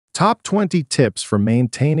Top 20 tips for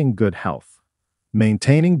maintaining good health.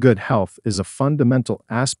 Maintaining good health is a fundamental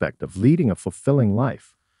aspect of leading a fulfilling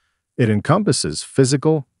life. It encompasses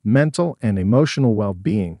physical, mental, and emotional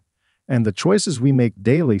well-being, and the choices we make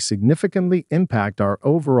daily significantly impact our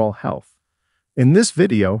overall health. In this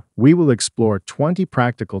video, we will explore 20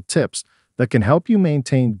 practical tips that can help you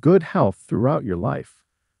maintain good health throughout your life.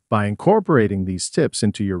 By incorporating these tips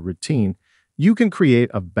into your routine, you can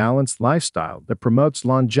create a balanced lifestyle that promotes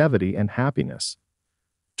longevity and happiness.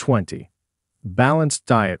 20. Balanced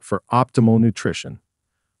diet for optimal nutrition.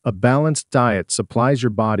 A balanced diet supplies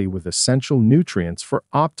your body with essential nutrients for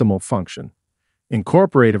optimal function.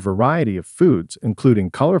 Incorporate a variety of foods,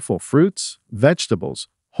 including colorful fruits, vegetables,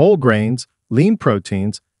 whole grains, lean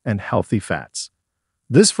proteins, and healthy fats.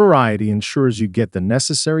 This variety ensures you get the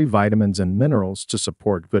necessary vitamins and minerals to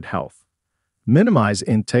support good health. Minimize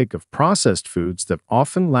intake of processed foods that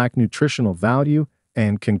often lack nutritional value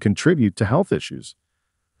and can contribute to health issues.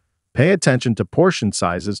 Pay attention to portion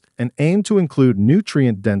sizes and aim to include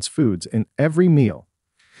nutrient-dense foods in every meal.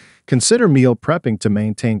 Consider meal prepping to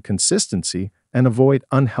maintain consistency and avoid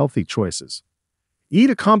unhealthy choices.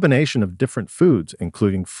 Eat a combination of different foods,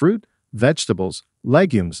 including fruit, vegetables,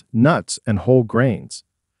 legumes, nuts, and whole grains.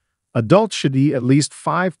 Adults should eat at least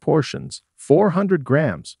 5 portions, 400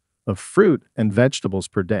 grams, of fruit and vegetables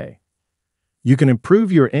per day. You can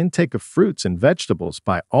improve your intake of fruits and vegetables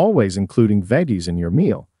by always including veggies in your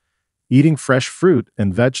meal, eating fresh fruit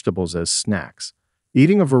and vegetables as snacks,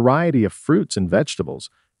 eating a variety of fruits and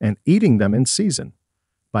vegetables, and eating them in season.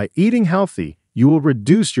 By eating healthy, you will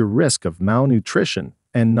reduce your risk of malnutrition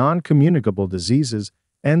and non-communicable diseases,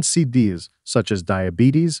 NCDs, such as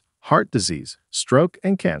diabetes, heart disease, stroke,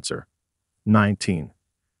 and cancer. 19.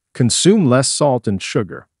 Consume less salt and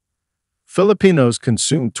sugar. Filipinos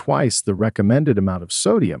consume twice the recommended amount of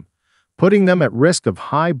sodium, putting them at risk of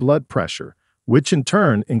high blood pressure, which in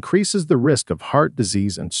turn increases the risk of heart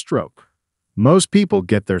disease and stroke. Most people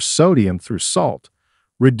get their sodium through salt.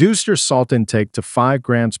 Reduce your salt intake to 5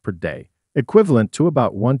 grams per day, equivalent to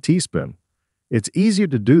about 1 teaspoon. It's easier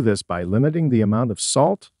to do this by limiting the amount of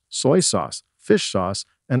salt, soy sauce, fish sauce,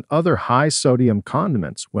 and other high-sodium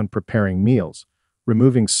condiments when preparing meals,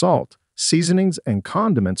 removing salt, seasonings, and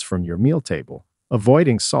condiments from your meal table,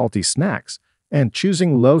 avoiding salty snacks, and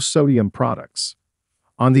choosing low-sodium products.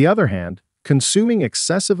 On the other hand, consuming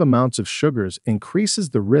excessive amounts of sugars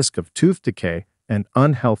increases the risk of tooth decay and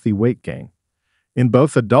unhealthy weight gain. In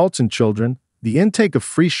both adults and children, the intake of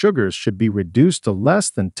free sugars should be reduced to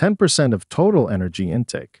less than 10% of total energy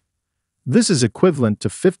intake. This is equivalent to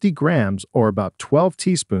 50 grams or about 12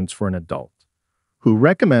 teaspoons for an adult, who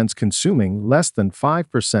recommends consuming less than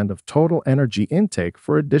 5% of total energy intake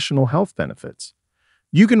for additional health benefits.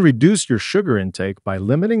 You can reduce your sugar intake by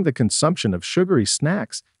limiting the consumption of sugary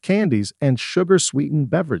snacks, candies, and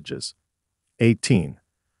sugar-sweetened beverages. 18.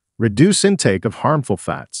 Reduce intake of harmful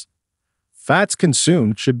fats. Fats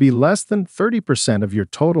consumed should be less than 30% of your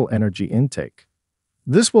total energy intake.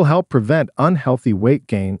 This will help prevent unhealthy weight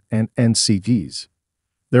gain and NCDs.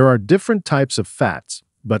 There are different types of fats,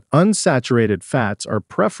 but unsaturated fats are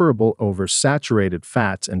preferable over saturated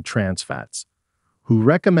fats and trans fats. Who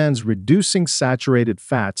recommends reducing saturated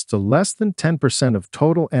fats to less than 10% of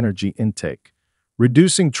total energy intake,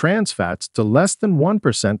 reducing trans fats to less than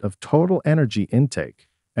 1% of total energy intake,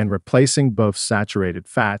 and replacing both saturated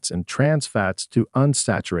fats and trans fats to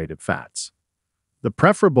unsaturated fats. The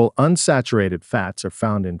preferable unsaturated fats are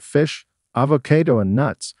found in fish, avocado, and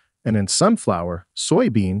nuts, and in sunflower,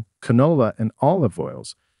 soybean, canola, and olive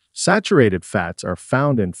oils. Saturated fats are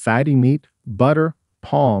found in fatty meat, butter,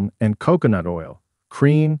 palm, and coconut oil,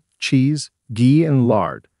 cream, cheese, ghee, and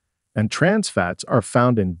lard. And trans fats are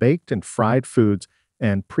found in baked and fried foods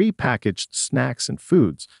and pre-packaged snacks and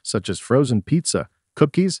foods, such as frozen pizza,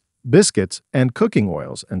 cookies, biscuits, and cooking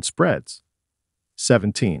oils and spreads.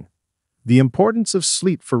 17. The importance of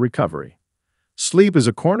sleep for recovery. Sleep is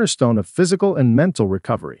a cornerstone of physical and mental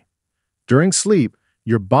recovery. During sleep,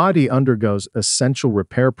 your body undergoes essential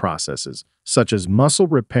repair processes, such as muscle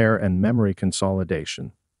repair and memory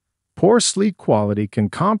consolidation. Poor sleep quality can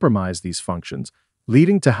compromise these functions,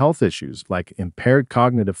 leading to health issues like impaired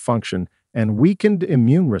cognitive function and weakened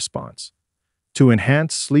immune response. To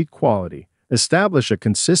enhance sleep quality, establish a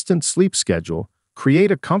consistent sleep schedule,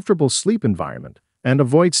 create a comfortable sleep environment, and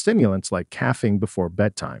avoid stimulants like caffeine before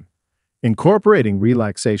bedtime. Incorporating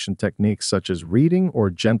relaxation techniques such as reading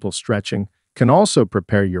or gentle stretching can also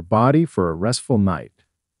prepare your body for a restful night.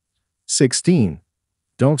 16.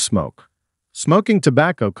 Don't smoke. Smoking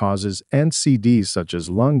tobacco causes NCDs such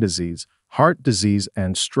as lung disease, heart disease,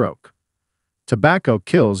 and stroke. Tobacco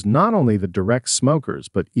kills not only the direct smokers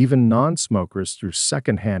but even non-smokers through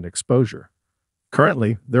secondhand exposure.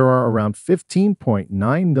 Currently, there are around 15.9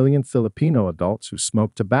 million Filipino adults who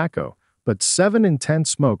smoke tobacco, but 7 in 10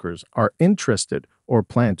 smokers are interested or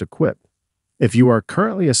plan to quit. If you are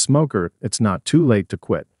currently a smoker, it's not too late to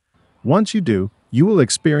quit. Once you do, you will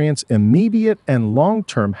experience immediate and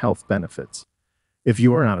long-term health benefits. If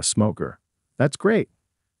you are not a smoker, that's great.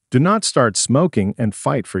 Do not start smoking and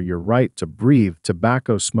fight for your right to breathe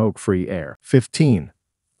tobacco smoke-free air. 15.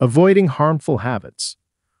 Avoiding harmful habits.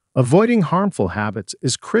 Avoiding harmful habits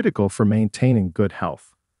is critical for maintaining good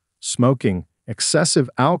health. Smoking, excessive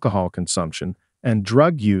alcohol consumption, and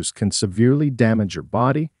drug use can severely damage your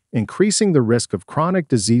body, increasing the risk of chronic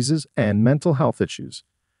diseases and mental health issues.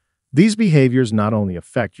 These behaviors not only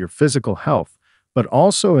affect your physical health, but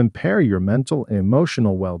also impair your mental and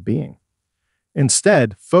emotional well-being.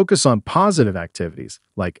 Instead, focus on positive activities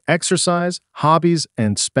like exercise, hobbies,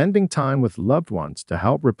 and spending time with loved ones to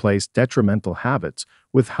help replace detrimental habits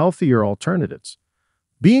with healthier alternatives.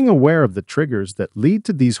 Being aware of the triggers that lead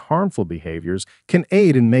to these harmful behaviors can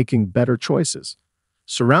aid in making better choices.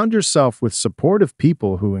 Surround yourself with supportive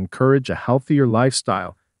people who encourage a healthier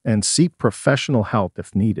lifestyle and seek professional help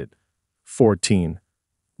if needed. 14.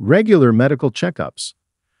 Regular medical checkups.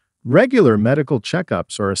 Regular medical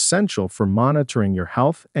checkups are essential for monitoring your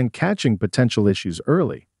health and catching potential issues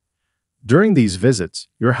early. During these visits,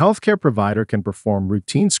 your healthcare provider can perform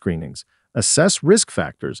routine screenings, assess risk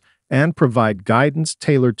factors, and provide guidance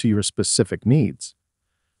tailored to your specific needs.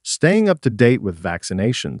 Staying up to date with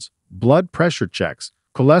vaccinations, blood pressure checks,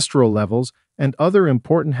 cholesterol levels, and other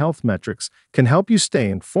important health metrics can help you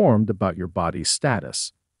stay informed about your body's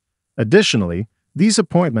status. Additionally, these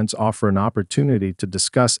appointments offer an opportunity to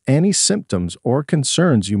discuss any symptoms or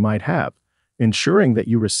concerns you might have, ensuring that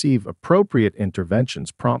you receive appropriate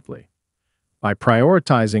interventions promptly. By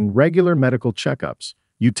prioritizing regular medical checkups,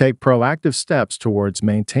 you take proactive steps towards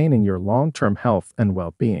maintaining your long-term health and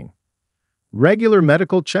well-being. Regular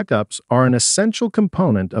medical checkups are an essential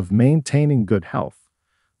component of maintaining good health.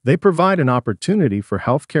 They provide an opportunity for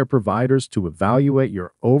healthcare providers to evaluate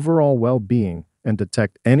your overall well-being and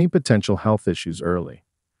detect any potential health issues early.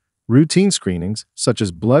 Routine screenings, such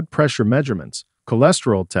as blood pressure measurements,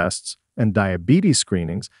 cholesterol tests, and diabetes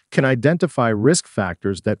screenings, can identify risk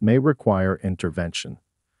factors that may require intervention.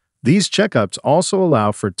 These checkups also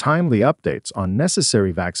allow for timely updates on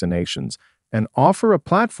necessary vaccinations and offer a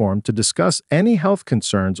platform to discuss any health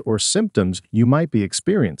concerns or symptoms you might be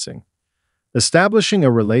experiencing. Establishing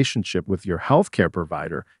a relationship with your healthcare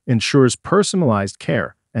provider ensures personalized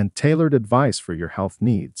care and tailored advice for your health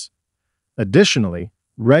needs. Additionally,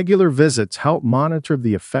 regular visits help monitor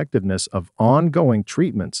the effectiveness of ongoing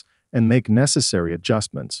treatments and make necessary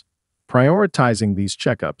adjustments. Prioritizing these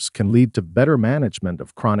checkups can lead to better management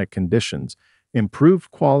of chronic conditions,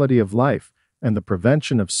 improved quality of life, and the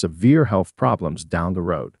prevention of severe health problems down the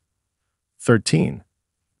road. 13.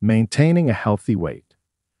 Maintaining a healthy weight.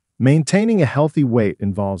 Maintaining a healthy weight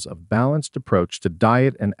involves a balanced approach to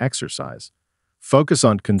diet and exercise. Focus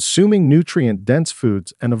on consuming nutrient-dense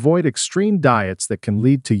foods and avoid extreme diets that can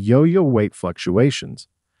lead to yo-yo weight fluctuations.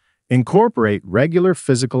 Incorporate regular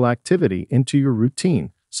physical activity into your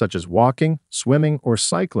routine, such as walking, swimming, or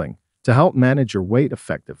cycling, to help manage your weight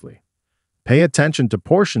effectively. Pay attention to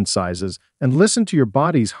portion sizes and listen to your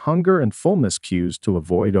body's hunger and fullness cues to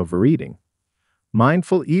avoid overeating.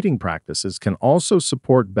 Mindful eating practices can also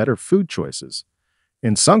support better food choices.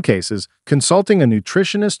 In some cases, consulting a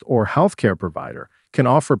nutritionist or healthcare provider can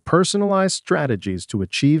offer personalized strategies to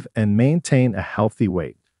achieve and maintain a healthy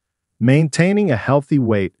weight. Maintaining a healthy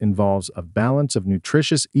weight involves a balance of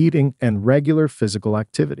nutritious eating and regular physical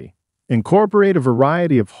activity. Incorporate a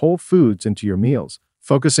variety of whole foods into your meals,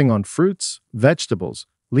 focusing on fruits, vegetables,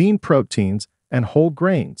 lean proteins, and whole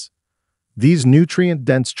grains. These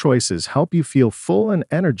nutrient-dense choices help you feel full and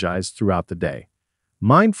energized throughout the day.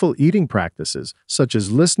 Mindful eating practices, such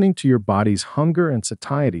as listening to your body's hunger and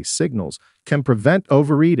satiety signals, can prevent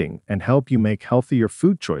overeating and help you make healthier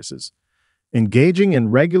food choices. Engaging in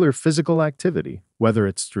regular physical activity, whether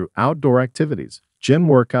it's through outdoor activities, gym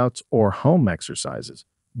workouts, or home exercises,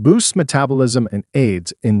 boosts metabolism and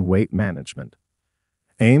aids in weight management.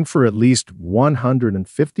 Aim for at least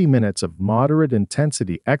 150 minutes of moderate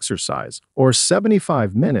intensity exercise or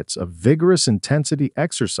 75 minutes of vigorous intensity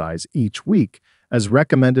exercise each week, as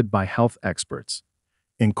recommended by health experts.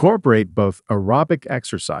 Incorporate both aerobic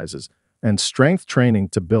exercises and strength training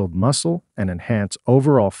to build muscle and enhance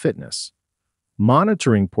overall fitness.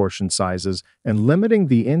 Monitoring portion sizes and limiting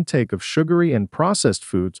the intake of sugary and processed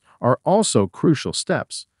foods are also crucial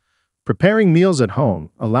steps. Preparing meals at home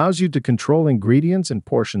allows you to control ingredients and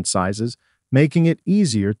portion sizes, making it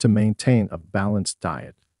easier to maintain a balanced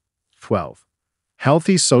diet. 12.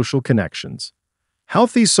 Healthy social connections.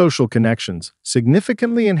 Healthy social connections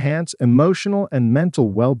significantly enhance emotional and mental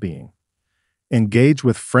well-being. Engage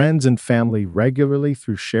with friends and family regularly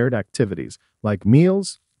through shared activities like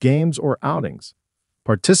meals, games, or outings.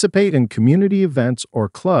 Participate in community events or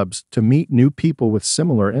clubs to meet new people with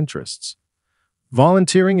similar interests.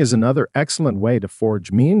 Volunteering is another excellent way to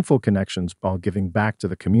forge meaningful connections while giving back to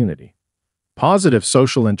the community. Positive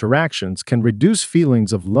social interactions can reduce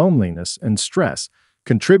feelings of loneliness and stress,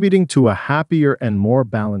 contributing to a happier and more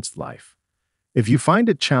balanced life. If you find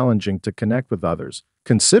it challenging to connect with others,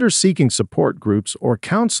 consider seeking support groups or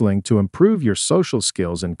counseling to improve your social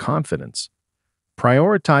skills and confidence.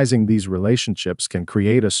 Prioritizing these relationships can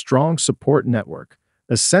create a strong support network,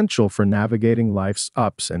 essential for navigating life's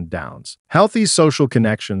ups and downs. Healthy social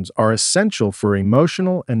connections are essential for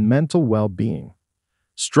emotional and mental well-being.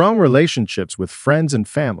 Strong relationships with friends and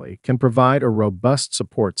family can provide a robust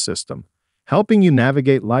support system, helping you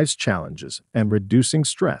navigate life's challenges and reducing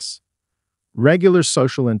stress. Regular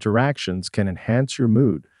social interactions can enhance your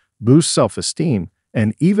mood, boost self-esteem,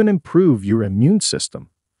 and even improve your immune system.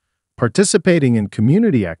 Participating in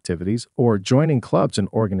community activities or joining clubs and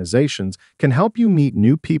organizations can help you meet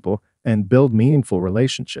new people and build meaningful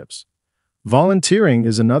relationships. Volunteering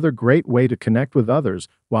is another great way to connect with others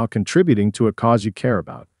while contributing to a cause you care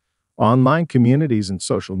about. Online communities and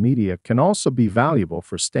social media can also be valuable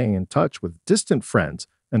for staying in touch with distant friends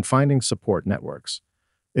and finding support networks.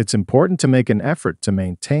 It's important to make an effort to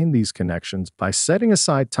maintain these connections by setting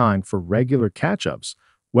aside time for regular catch-ups,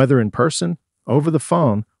 whether in person, over the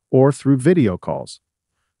phone, or through video calls.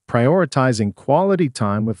 Prioritizing quality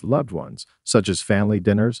time with loved ones, such as family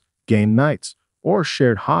dinners, game nights, or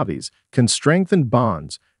shared hobbies, can strengthen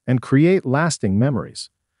bonds and create lasting memories.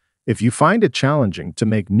 If you find it challenging to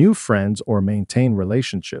make new friends or maintain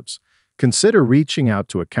relationships, consider reaching out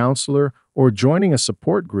to a counselor or joining a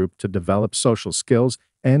support group to develop social skills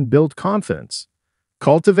and build confidence.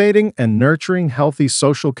 Cultivating and nurturing healthy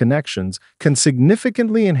social connections can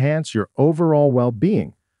significantly enhance your overall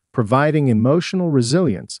well-being, providing emotional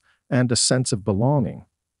resilience and a sense of belonging.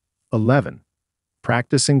 11.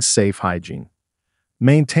 Practicing safe hygiene.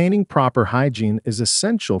 Maintaining proper hygiene is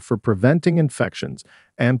essential for preventing infections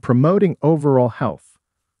and promoting overall health.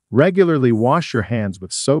 Regularly wash your hands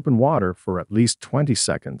with soap and water for at least 20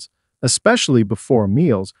 seconds, especially before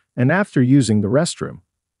meals and after using the restroom.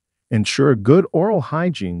 Ensure good oral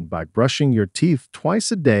hygiene by brushing your teeth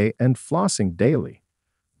twice a day and flossing daily.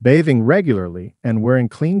 Bathing regularly and wearing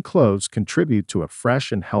clean clothes contribute to a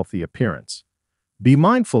fresh and healthy appearance. Be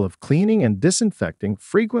mindful of cleaning and disinfecting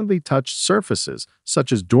frequently touched surfaces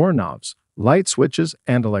such as doorknobs, light switches,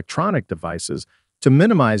 and electronic devices to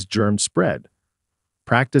minimize germ spread.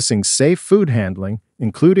 Practicing safe food handling,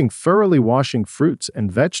 including thoroughly washing fruits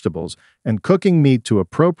and vegetables and cooking meat to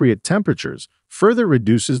appropriate temperatures, further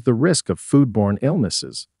reduces the risk of foodborne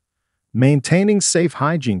illnesses. Maintaining safe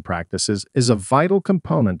hygiene practices is a vital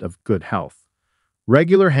component of good health.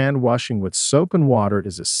 Regular hand washing with soap and water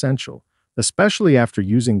is essential, especially after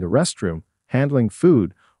using the restroom, handling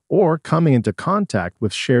food, or coming into contact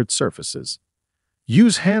with shared surfaces.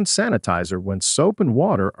 Use hand sanitizer when soap and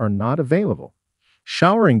water are not available.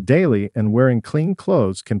 Showering daily and wearing clean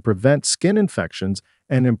clothes can prevent skin infections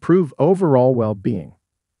and improve overall well-being.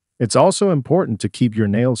 It's also important to keep your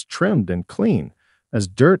nails trimmed and clean, as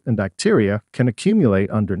dirt and bacteria can accumulate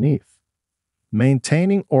underneath.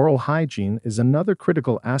 Maintaining oral hygiene is another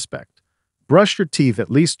critical aspect. Brush your teeth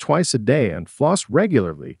at least twice a day and floss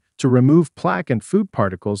regularly to remove plaque and food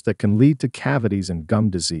particles that can lead to cavities and gum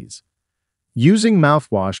disease. Using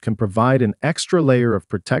mouthwash can provide an extra layer of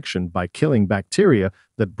protection by killing bacteria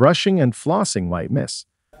that brushing and flossing might miss.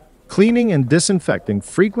 Cleaning and disinfecting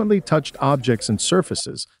frequently touched objects and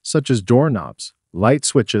surfaces, such as doorknobs, light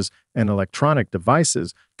switches, and electronic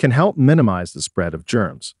devices, can help minimize the spread of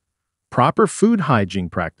germs. Proper food hygiene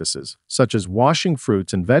practices, such as washing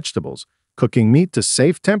fruits and vegetables, cooking meat to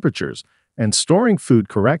safe temperatures, and storing food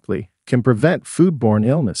correctly, can prevent foodborne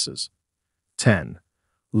illnesses. 10.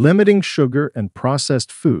 Limiting sugar and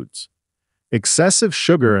processed foods. Excessive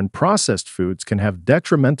sugar and processed foods can have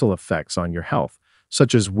detrimental effects on your health,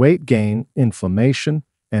 such as weight gain, inflammation,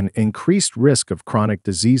 and increased risk of chronic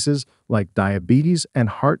diseases like diabetes and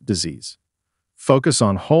heart disease. Focus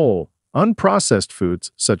on whole, unprocessed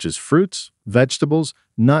foods such as fruits, vegetables,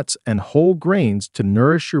 nuts, and whole grains to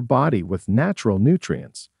nourish your body with natural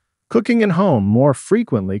nutrients. Cooking at home more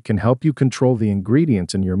frequently can help you control the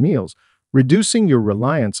ingredients in your meals, reducing your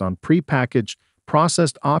reliance on prepackaged,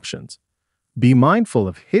 processed options. Be mindful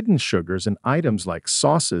of hidden sugars in items like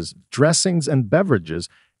sauces, dressings, and beverages,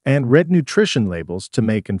 and read nutrition labels to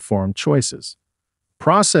make informed choices.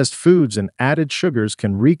 Processed foods and added sugars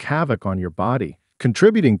can wreak havoc on your body,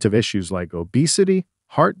 contributing to issues like obesity,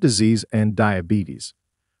 heart disease, and diabetes.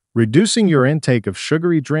 Reducing your intake of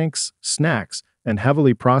sugary drinks, snacks, and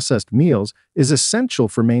heavily processed meals is essential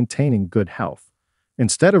for maintaining good health.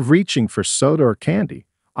 Instead of reaching for soda or candy,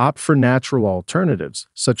 opt for natural alternatives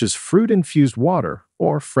such as fruit-infused water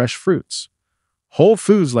or fresh fruits. Whole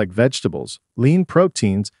foods like vegetables, lean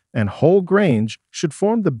proteins, and whole grains should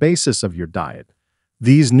form the basis of your diet.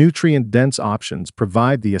 These nutrient-dense options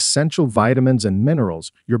provide the essential vitamins and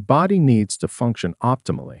minerals your body needs to function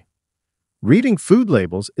optimally. Reading food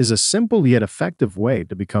labels is a simple yet effective way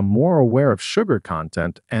to become more aware of sugar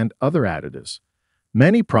content and other additives.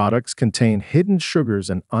 Many products contain hidden sugars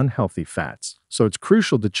and unhealthy fats, so it's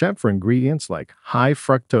crucial to check for ingredients like high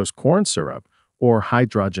fructose corn syrup or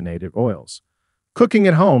hydrogenated oils. Cooking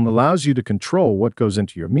at home allows you to control what goes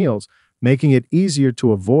into your meals, making it easier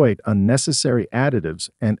to avoid unnecessary additives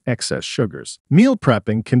and excess sugars. Meal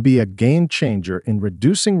prepping can be a game changer in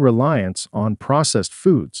reducing reliance on processed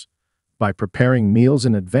foods. By preparing meals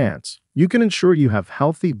in advance, you can ensure you have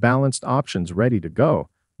healthy, balanced options ready to go,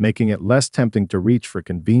 making it less tempting to reach for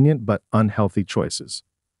convenient but unhealthy choices.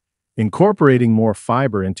 Incorporating more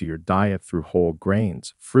fiber into your diet through whole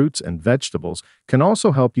grains, fruits, and vegetables can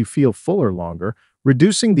also help you feel fuller longer,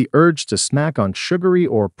 reducing the urge to snack on sugary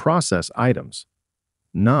or processed items.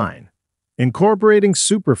 9. Incorporating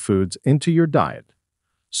superfoods into your diet.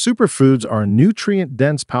 Superfoods are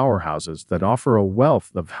nutrient-dense powerhouses that offer a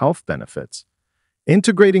wealth of health benefits.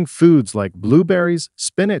 Integrating foods like blueberries,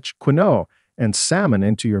 spinach, quinoa, and salmon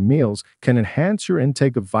into your meals can enhance your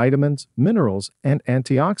intake of vitamins, minerals, and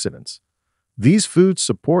antioxidants. These foods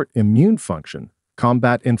support immune function,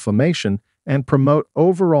 combat inflammation, and promote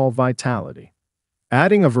overall vitality.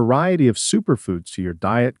 Adding a variety of superfoods to your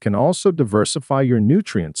diet can also diversify your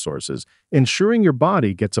nutrient sources, ensuring your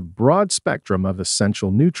body gets a broad spectrum of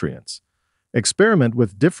essential nutrients. Experiment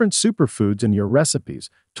with different superfoods in your recipes.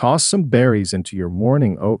 Toss some berries into your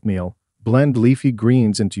morning oatmeal, blend leafy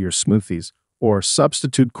greens into your smoothies, or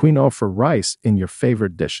substitute quinoa for rice in your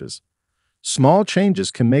favorite dishes. Small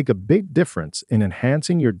changes can make a big difference in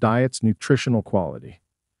enhancing your diet's nutritional quality.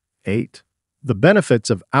 8. The benefits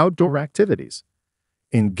of outdoor activities.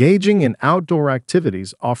 Engaging in outdoor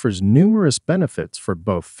activities offers numerous benefits for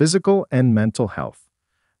both physical and mental health.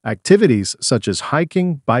 Activities such as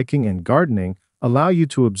hiking, biking, and gardening allow you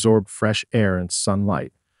to absorb fresh air and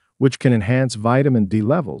sunlight, which can enhance vitamin D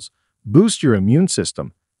levels, boost your immune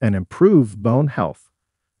system, and improve bone health.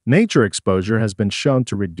 Nature exposure has been shown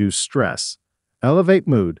to reduce stress, elevate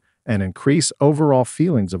mood, and increase overall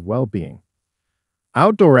feelings of well-being.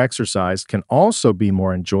 Outdoor exercise can also be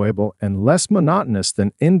more enjoyable and less monotonous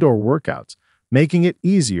than indoor workouts, making it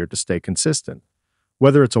easier to stay consistent.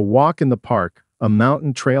 Whether it's a walk in the park, a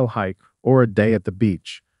mountain trail hike, or a day at the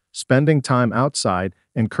beach, spending time outside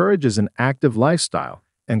encourages an active lifestyle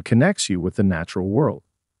and connects you with the natural world.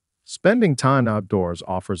 Spending time outdoors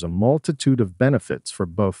offers a multitude of benefits for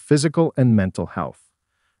both physical and mental health.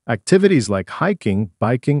 Activities like hiking,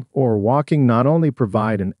 biking, or walking not only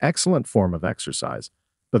provide an excellent form of exercise,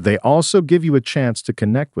 but they also give you a chance to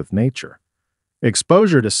connect with nature.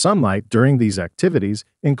 Exposure to sunlight during these activities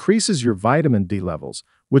increases your vitamin D levels,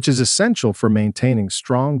 which is essential for maintaining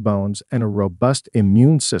strong bones and a robust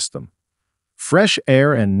immune system. Fresh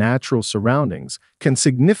air and natural surroundings can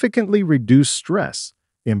significantly reduce stress,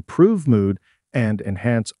 improve mood, and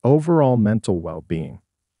enhance overall mental well-being.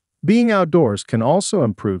 Being outdoors can also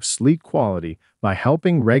improve sleep quality by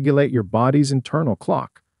helping regulate your body's internal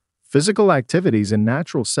clock. Physical activities in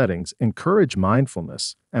natural settings encourage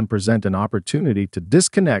mindfulness and present an opportunity to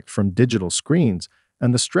disconnect from digital screens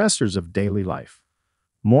and the stressors of daily life.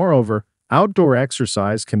 Moreover, outdoor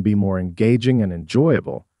exercise can be more engaging and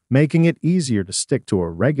enjoyable, making it easier to stick to a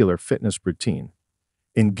regular fitness routine.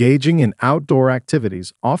 Engaging in outdoor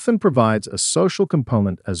activities often provides a social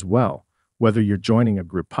component as well, whether you're joining a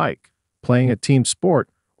group hike, playing a team sport,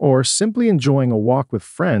 or simply enjoying a walk with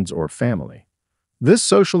friends or family. This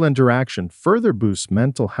social interaction further boosts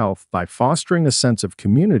mental health by fostering a sense of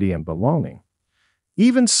community and belonging.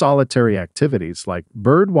 Even solitary activities like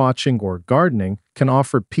bird watching or gardening can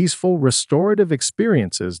offer peaceful, restorative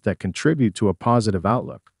experiences that contribute to a positive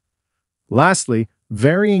outlook. Lastly,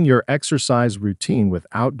 varying your exercise routine with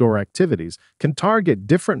outdoor activities can target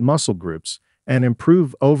different muscle groups and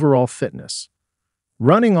improve overall fitness.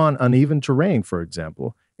 Running on uneven terrain, for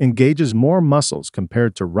example, engages more muscles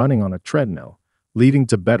compared to running on a treadmill, leading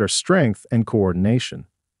to better strength and coordination.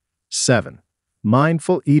 7.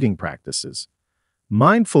 Mindful eating practices.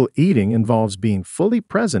 Mindful eating involves being fully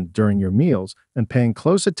present during your meals and paying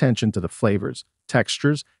close attention to the flavors,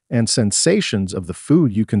 textures, and sensations of the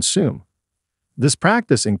food you consume. This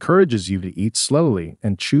practice encourages you to eat slowly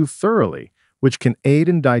and chew thoroughly, which can aid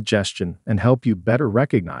in digestion and help you better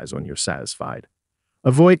recognize when you're satisfied.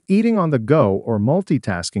 Avoid eating on the go or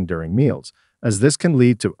multitasking during meals, as this can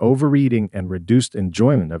lead to overeating and reduced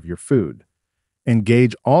enjoyment of your food.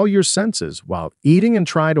 Engage all your senses while eating and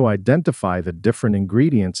try to identify the different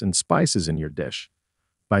ingredients and spices in your dish.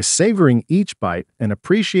 By savoring each bite and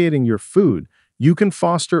appreciating your food, you can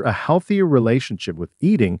foster a healthier relationship with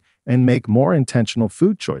eating and make more intentional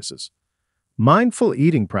food choices. Mindful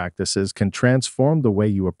eating practices can transform the way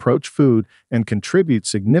you approach food and contribute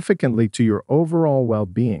significantly to your overall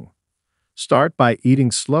well-being. Start by eating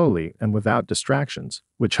slowly and without distractions,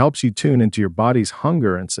 which helps you tune into your body's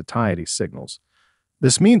hunger and satiety signals.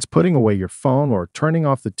 This means putting away your phone or turning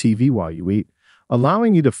off the TV while you eat,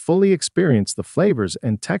 allowing you to fully experience the flavors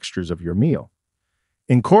and textures of your meal.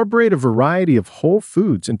 Incorporate a variety of whole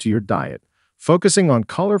foods into your diet, focusing on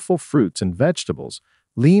colorful fruits and vegetables,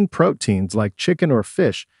 lean proteins like chicken or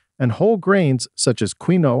fish, and whole grains such as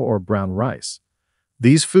quinoa or brown rice.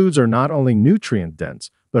 These foods are not only nutrient-dense,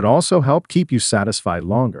 but also help keep you satisfied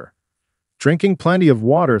longer. Drinking plenty of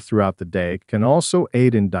water throughout the day can also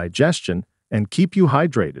aid in digestion and keep you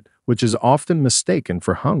hydrated, which is often mistaken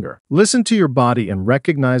for hunger. Listen to your body and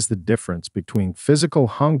recognize the difference between physical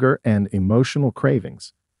hunger and emotional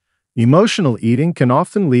cravings. Emotional eating can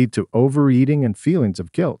often lead to overeating and feelings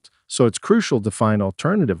of guilt, so it's crucial to find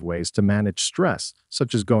alternative ways to manage stress,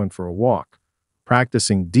 such as going for a walk,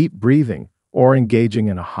 practicing deep breathing, or engaging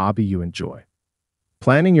in a hobby you enjoy.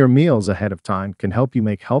 Planning your meals ahead of time can help you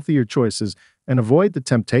make healthier choices and avoid the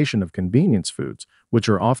temptation of convenience foods, which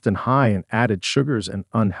are often high in added sugars and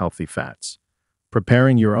unhealthy fats.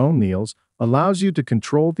 Preparing your own meals allows you to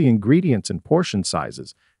control the ingredients and portion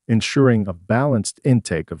sizes, ensuring a balanced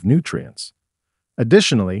intake of nutrients.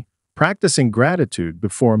 Additionally, practicing gratitude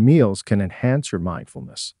before meals can enhance your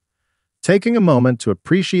mindfulness. Taking a moment to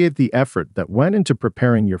appreciate the effort that went into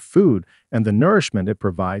preparing your food and the nourishment it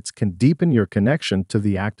provides can deepen your connection to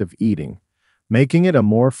the act of eating, making it a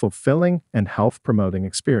more fulfilling and health-promoting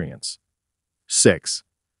experience. 6.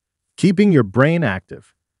 Keeping your brain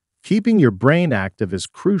active. Keeping your brain active is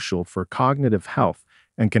crucial for cognitive health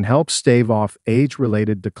and can help stave off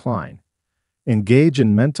age-related decline. Engage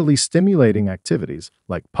in mentally stimulating activities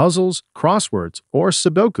like puzzles, crosswords, or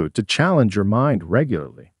Sudoku to challenge your mind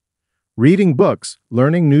regularly. Reading books,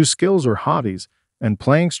 learning new skills or hobbies, and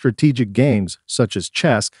playing strategic games such as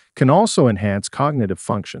chess can also enhance cognitive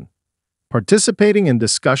function. Participating in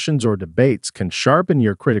discussions or debates can sharpen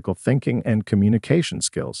your critical thinking and communication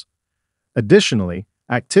skills. Additionally,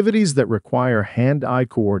 activities that require hand-eye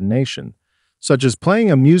coordination, such as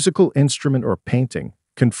playing a musical instrument or painting,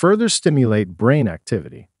 can further stimulate brain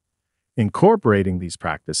activity. Incorporating these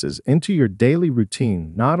practices into your daily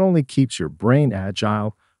routine not only keeps your brain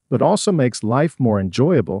agile, but also makes life more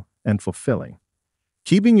enjoyable and fulfilling.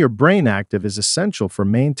 Keeping your brain active is essential for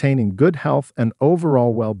maintaining good health and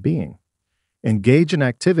overall well-being. Engage in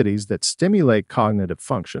activities that stimulate cognitive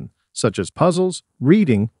function, such as puzzles,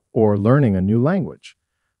 reading, or learning a new language.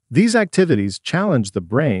 These activities challenge the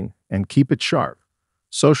brain and keep it sharp.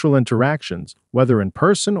 Social interactions, whether in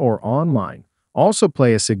person or online, also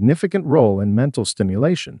play a significant role in mental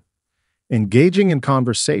stimulation. Engaging in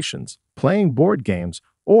conversations, playing board games,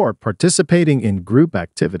 or participating in group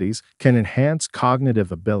activities can enhance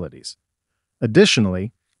cognitive abilities.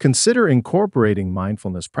 Additionally, consider incorporating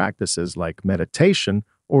mindfulness practices like meditation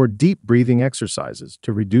or deep breathing exercises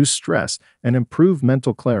to reduce stress and improve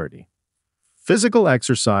mental clarity. Physical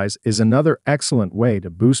exercise is another excellent way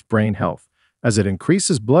to boost brain health, as it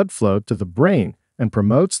increases blood flow to the brain and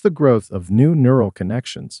promotes the growth of new neural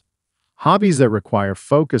connections. Hobbies that require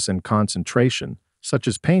focus and concentration, such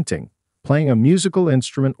as painting, playing a musical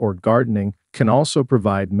instrument, or gardening, can also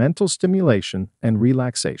provide mental stimulation and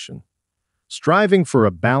relaxation. Striving for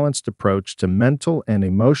a balanced approach to mental and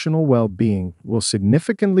emotional well-being will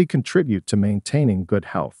significantly contribute to maintaining good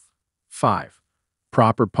health. 5.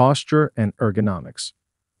 Proper posture and ergonomics.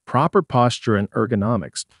 Proper posture and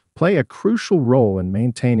ergonomics play a crucial role in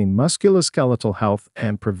maintaining musculoskeletal health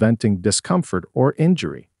and preventing discomfort or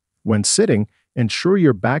injury. When sitting, ensure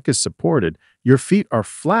your back is supported, your feet are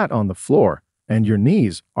flat on the floor, and your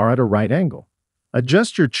knees are at a right angle.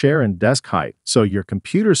 Adjust your chair and desk height so your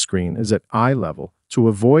computer screen is at eye level to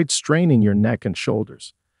avoid straining your neck and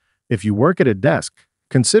shoulders. If you work at a desk,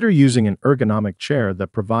 consider using an ergonomic chair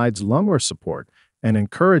that provides lumbar support and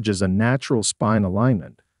encourages a natural spine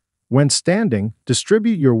alignment. When standing,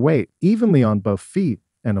 distribute your weight evenly on both feet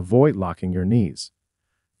and avoid locking your knees.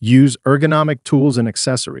 Use ergonomic tools and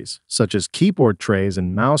accessories, such as keyboard trays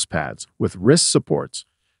and mouse pads with wrist supports,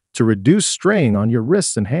 to reduce strain on your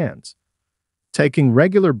wrists and hands. Taking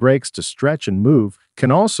regular breaks to stretch and move can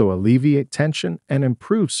also alleviate tension and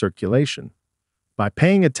improve circulation. By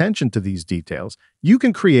paying attention to these details, you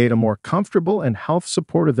can create a more comfortable and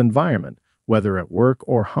health-supportive environment, whether at work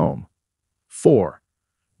or home. 4.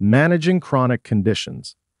 Managing chronic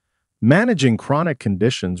conditions. Managing chronic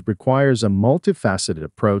conditions requires a multifaceted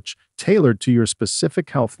approach tailored to your specific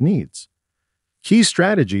health needs. Key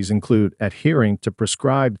strategies include adhering to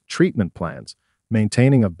prescribed treatment plans,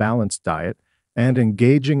 maintaining a balanced diet, and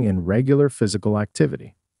engaging in regular physical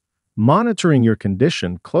activity. Monitoring your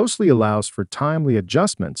condition closely allows for timely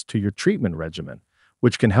adjustments to your treatment regimen,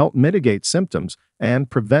 which can help mitigate symptoms and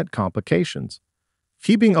prevent complications.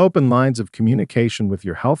 Keeping open lines of communication with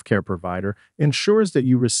your healthcare provider ensures that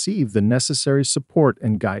you receive the necessary support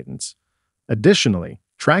and guidance. Additionally,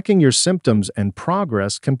 tracking your symptoms and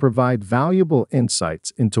progress can provide valuable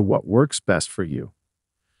insights into what works best for you.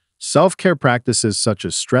 Self-care practices such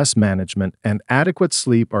as stress management and adequate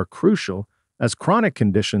sleep are crucial, as chronic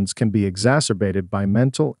conditions can be exacerbated by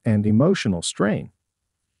mental and emotional strain.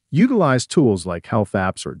 Utilize tools like health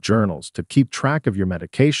apps or journals to keep track of your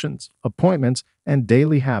medications, appointments, and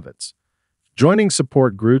daily habits. Joining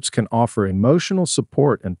support groups can offer emotional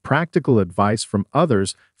support and practical advice from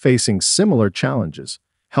others facing similar challenges,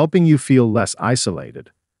 helping you feel less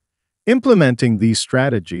isolated. Implementing these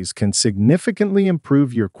strategies can significantly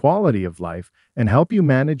improve your quality of life and help you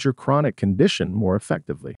manage your chronic condition more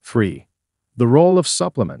effectively. 3. The role of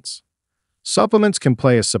supplements. Supplements can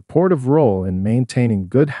play a supportive role in maintaining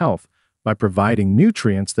good health by providing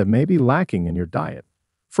nutrients that may be lacking in your diet.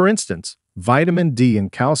 For instance, vitamin D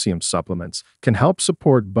and calcium supplements can help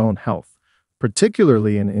support bone health,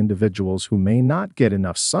 particularly in individuals who may not get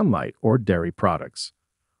enough sunlight or dairy products.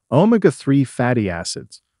 Omega-3 fatty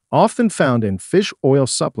acids, often found in fish oil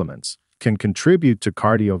supplements, can contribute to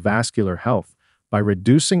cardiovascular health by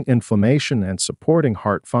reducing inflammation and supporting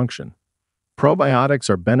heart function. Probiotics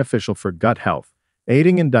are beneficial for gut health,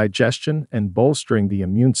 aiding in digestion and bolstering the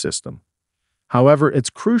immune system. However,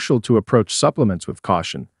 it's crucial to approach supplements with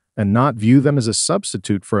caution and not view them as a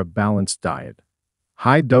substitute for a balanced diet.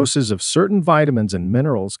 High doses of certain vitamins and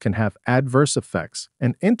minerals can have adverse effects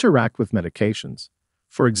and interact with medications.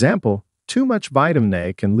 For example, too much vitamin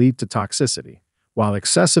A can lead to toxicity, while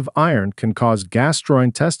excessive iron can cause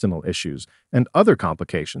gastrointestinal issues and other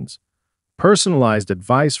complications. Personalized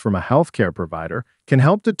advice from a healthcare provider can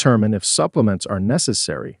help determine if supplements are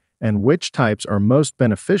necessary and which types are most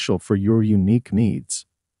beneficial for your unique needs.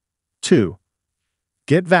 2.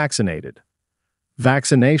 Get vaccinated.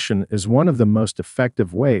 Vaccination is one of the most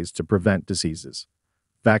effective ways to prevent diseases.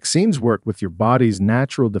 Vaccines work with your body's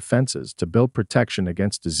natural defenses to build protection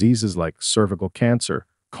against diseases like cervical cancer,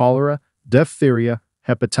 cholera, diphtheria,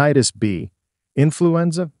 hepatitis B,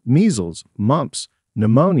 influenza, measles, mumps,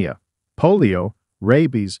 pneumonia, polio,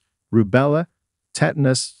 rabies, rubella,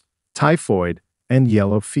 tetanus, typhoid, and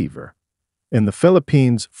yellow fever. In the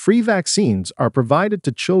Philippines, free vaccines are provided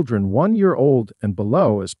to children 1 year old and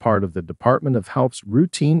below as part of the Department of Health's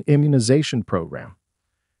routine immunization program.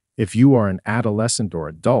 If you are an adolescent or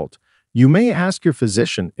adult, you may ask your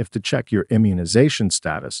physician if to check your immunization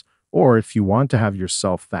status or if you want to have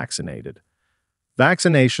yourself vaccinated.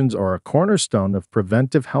 Vaccinations are a cornerstone of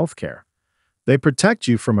preventive health care. They protect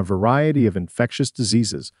you from a variety of infectious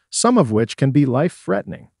diseases, some of which can be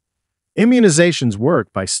life-threatening. Immunizations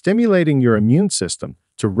work by stimulating your immune system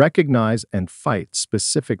to recognize and fight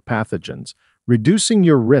specific pathogens, reducing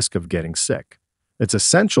your risk of getting sick. It's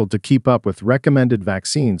essential to keep up with recommended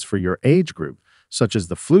vaccines for your age group, such as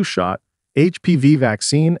the flu shot, HPV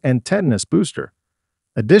vaccine, and tetanus booster.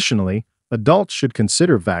 Additionally, adults should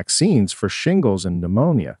consider vaccines for shingles and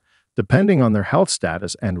pneumonia, depending on their health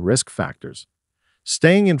status and risk factors.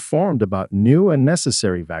 Staying informed about new and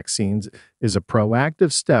necessary vaccines is a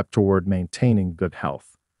proactive step toward maintaining good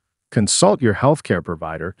health. Consult your healthcare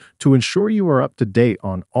provider to ensure you are up to date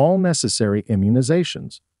on all necessary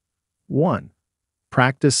immunizations. 1.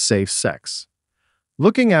 Practice safe sex.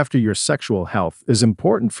 Looking after your sexual health is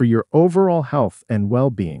important for your overall health and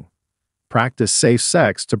well-being. Practice safe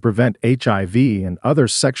sex to prevent HIV and other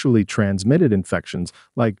sexually transmitted infections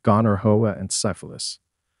like gonorrhea and syphilis.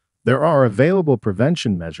 There are available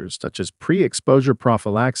prevention measures such as pre-exposure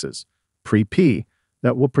prophylaxis, PrEP,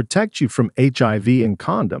 that will protect you from HIV and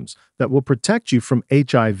condoms that will protect you from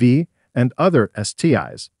HIV and other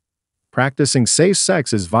STIs. Practicing safe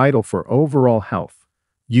sex is vital for overall health.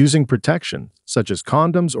 Using protection, such as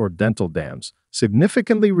condoms or dental dams,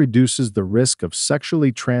 significantly reduces the risk of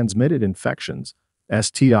sexually transmitted infections,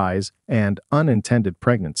 STIs, and unintended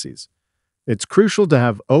pregnancies. It's crucial to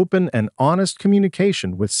have open and honest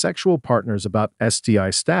communication with sexual partners about STI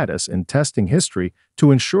status and testing history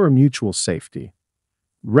to ensure mutual safety.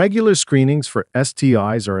 Regular screenings for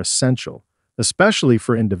STIs are essential, especially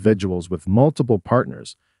for individuals with multiple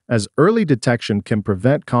partners, as early detection can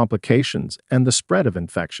prevent complications and the spread of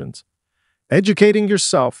infections. Educating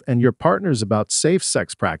yourself and your partners about safe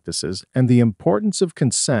sex practices and the importance of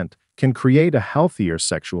consent can create a healthier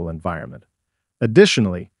sexual environment.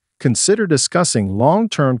 Additionally, consider discussing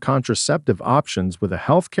long-term contraceptive options with a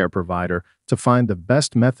healthcare provider to find the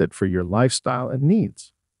best method for your lifestyle and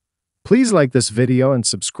needs. Please like this video and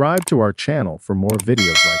subscribe to our channel for more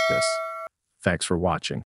videos like this. Thanks for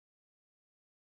watching.